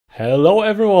Hello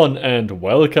everyone and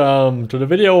welcome to the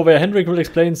video where Henrik will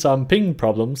explain some ping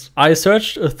problems. I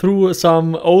searched through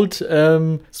some old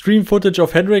stream footage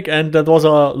of Henrik, and that was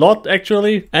a lot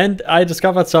actually, and I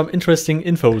discovered some interesting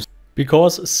infos.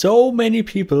 Because so many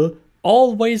people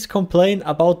always complain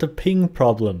about the ping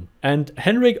problem, and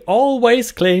Henrik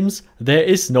always claims there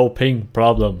is no ping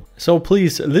problem. So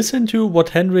please listen to what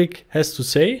Henrik has to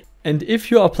say, and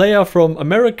if you're a player from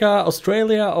America,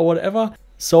 Australia or whatever,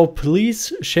 so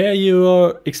please share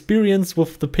your experience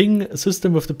with the ping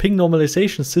system, with the ping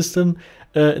normalization system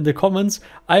in the comments.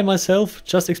 I myself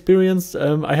just experienced,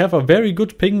 I have a very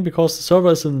good ping because the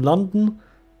server is in London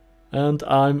and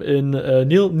I'm in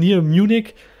near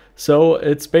Munich. So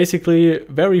it's basically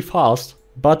very fast.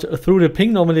 But through the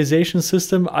ping normalization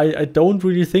system, I don't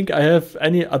really think I have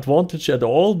any advantage at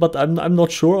all, but I'm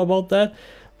not sure about that.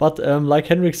 But like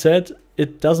Henrik said,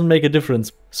 it doesn't make a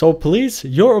difference. So please,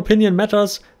 your opinion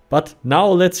matters. But now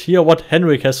let's hear what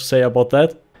Henrik has to say about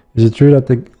that. Is it true that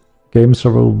the game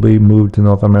server will be moved to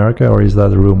North America, or is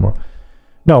that a rumor?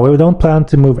 No, we don't plan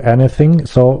to move anything.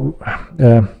 So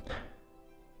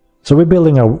we're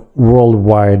building a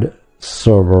worldwide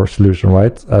server solution,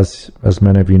 right? As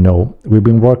many of you know, we've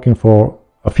been working for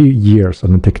a few years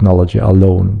on the technology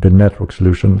alone, the network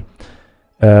solution.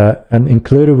 And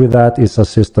included with that is a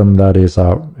system that is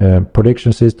a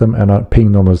prediction system and a ping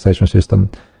normalization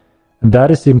system. And that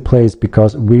is in place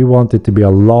because we want it to be a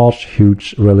large,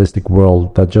 huge, realistic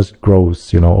world that just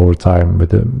grows, over time with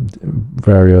the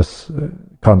various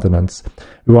continents.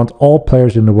 We want all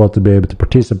players in the world to be able to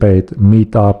participate,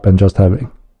 meet up, and just have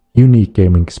a unique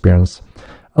gaming experience.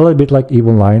 A little bit like EVE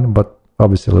Online, but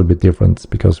obviously a little bit different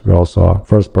because we're also a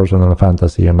first person and a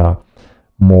fantasy and a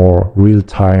more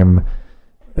real-time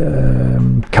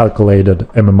calculated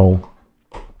MMO.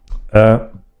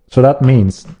 So that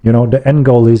means, the end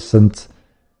goal isn't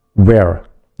where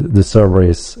the server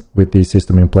is with the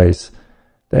system in place.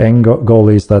 The end goal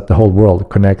is that the whole world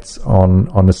connects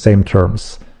on the same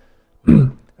terms.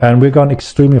 And we've gone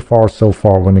extremely far so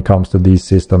far when it comes to these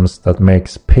systems that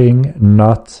makes ping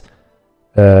not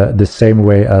the same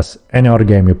way as any other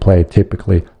game you play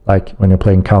typically. Like when you're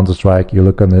playing Counter-Strike, you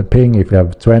look on the ping, if you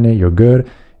have 20, you're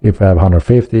good. If you have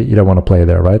 150, you don't want to play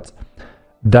there, right?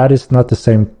 That is not the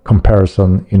same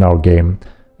comparison in our game.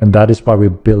 And that is why we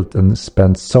built and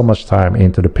spent so much time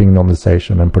into the ping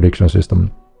normalization and prediction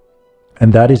system.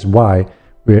 And that is why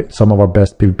some of our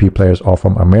best PvP players are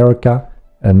from America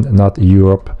and not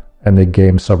Europe. And the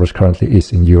game servers currently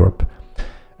is in Europe.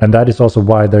 And that is also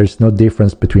why there is no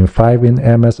difference between 5 in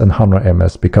MS and 100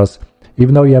 MS. Because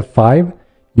even though you have 5,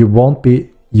 you won't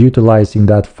be utilizing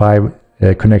that 5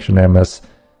 connection MS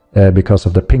because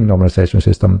of the ping normalization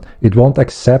system. It won't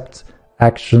accept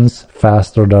actions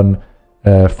faster than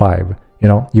 5.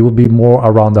 You will be more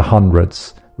around the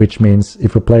hundreds, which means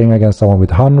if you're playing against someone with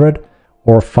 100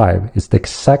 or 5, it's the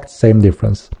exact same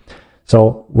difference.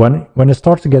 So when it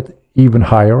starts to get even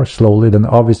higher slowly, then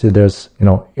obviously there's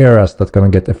areas that's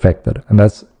going to get affected, and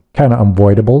that's kind of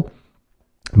unavoidable.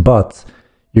 But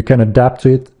you can adapt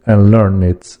to it and learn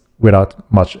it without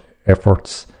much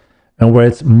efforts. And where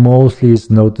it's mostly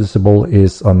noticeable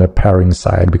is on the pairing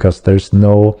side, because there's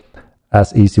no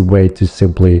as easy way to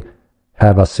simply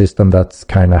have a system that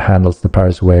kind of handles the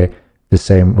pairs the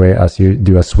same way as you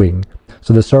do a swing.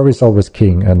 So the server is always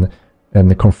king and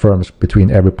it confirms between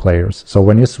every players. So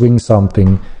when you swing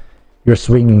something, you're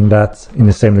swinging that in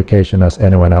the same location as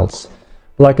anyone else.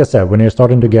 Like I said, when you're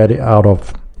starting to get out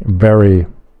of very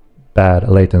bad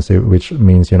latency, which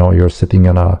means you're sitting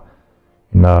in a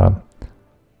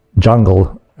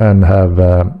jungle and have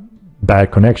bad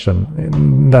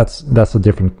connection, that's a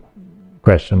different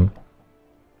question.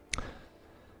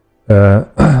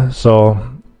 So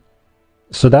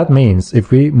that means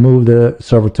if we move the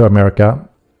server to America,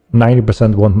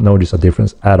 90% won't notice a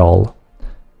difference at all.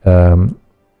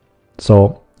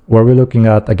 So what we're looking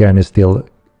at again is still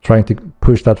trying to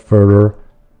push that further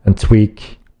and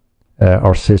tweak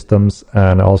our systems,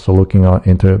 and also looking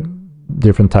into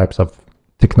different types of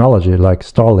technology like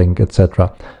Starlink,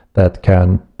 etc., that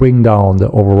can bring down the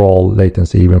overall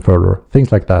latency even further.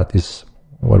 Things like that is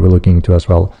what we're looking into as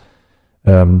well.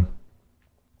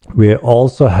 We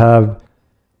also have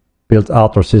built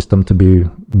out our system to be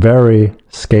very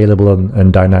scalable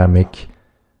and dynamic,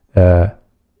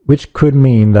 which could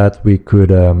mean that we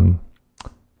could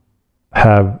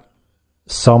have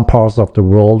some parts of the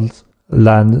world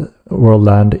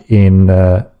land in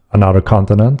another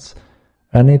continent.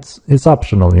 And it's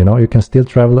optional, you can still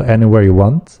travel anywhere you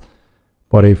want.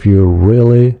 But if you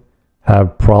really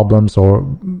have problems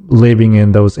or living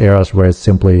in those areas where it's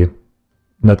simply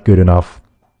not good enough,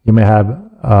 you may have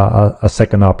a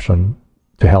second option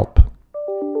to help.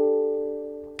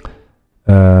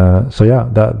 So yeah,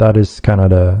 that is kind of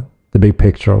the big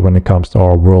picture when it comes to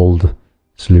our world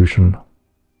solution.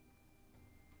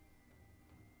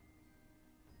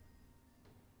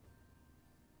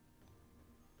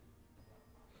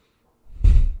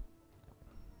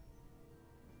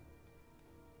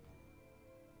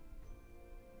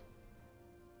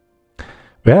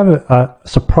 We have a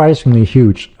surprisingly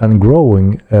huge and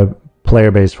growing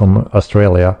player base from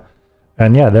Australia,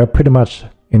 and yeah, they're pretty much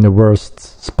in the worst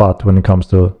spot when it comes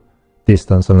to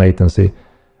distance and latency,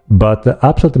 but the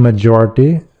absolute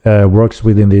majority works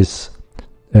within this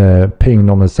ping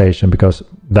normalization, because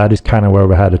that is kind of where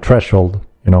we had a threshold,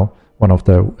 you know, one of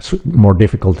the more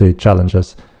difficulty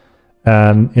challenges.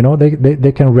 And you know,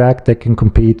 they can react, they can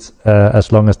compete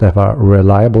as long as they have a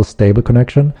reliable, stable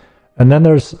connection. And then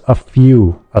there's a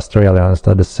few Australians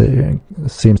that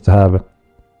seems to have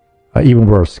an even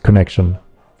worse connection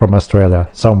from Australia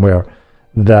somewhere,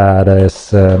 that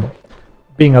is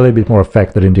being a little bit more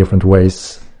affected in different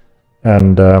ways.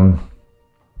 And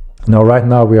now right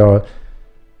now we are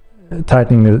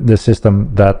tightening the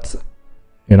system that,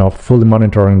 you know, fully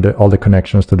monitoring all the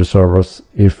connections to the servers.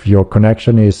 If your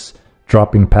connection is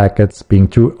dropping packets, being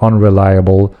too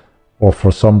unreliable, or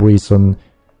for some reason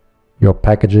your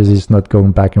packages is not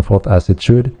going back and forth as it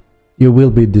should, you will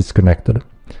be disconnected.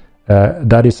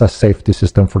 That is a safety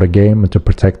system for the game and to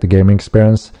protect the gaming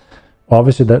experience.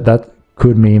 Obviously that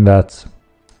could mean that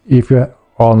if you're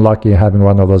unlucky having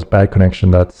one of those bad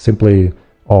connections that simply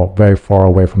are very far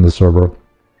away from the server,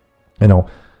 you know,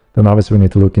 then obviously we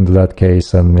need to look into that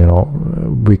case. And you know,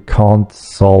 we can't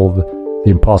solve the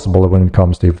impossible when it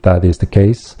comes to if that is the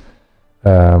case.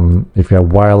 If you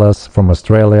have wireless from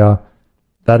Australia,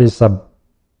 that is a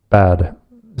bad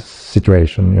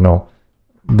situation, you know.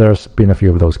 There's been a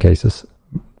few of those cases,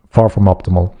 far from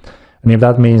optimal. And if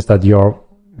that means that you're,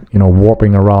 you know,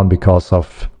 warping around because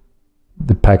of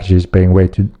the packages being way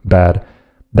too bad,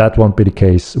 that won't be the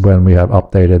case when we have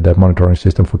updated the monitoring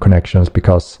system for connections,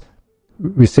 because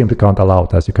we simply can't allow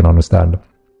it, as you can understand.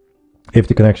 If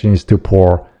the connection is too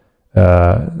poor,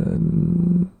 there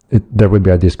will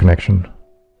be a disconnection.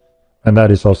 And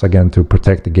that is also, again, to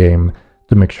protect the game,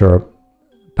 to make sure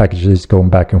packages going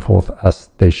back and forth as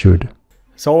they should.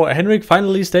 So Henrik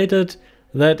finally stated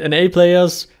that NA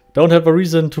players don't have a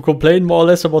reason to complain more or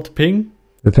less about the ping.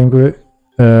 I think we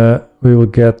will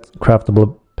get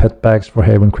craftable pet bags for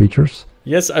haven creatures.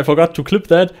 Yes, I forgot to clip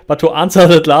that, but to answer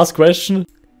that last question,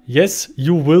 yes,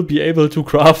 you will be able to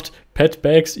craft pet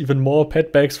bags, even more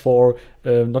pet bags for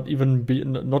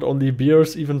not only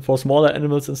beers, even for smaller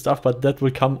animals and stuff, but that will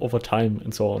come over time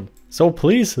and so on. So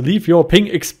please leave your ping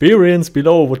experience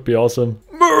below, would be awesome.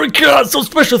 America! So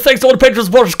special thanks to all the patrons,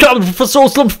 watchers, Carmel, for so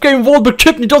slump game, Wahlberg,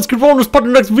 Thibni, Donski, Rhonus,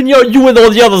 Paarthurnax, Vinya, you and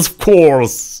all the others, of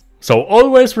course. So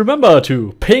always remember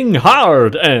to ping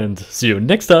hard, and see you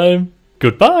next time.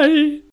 Goodbye!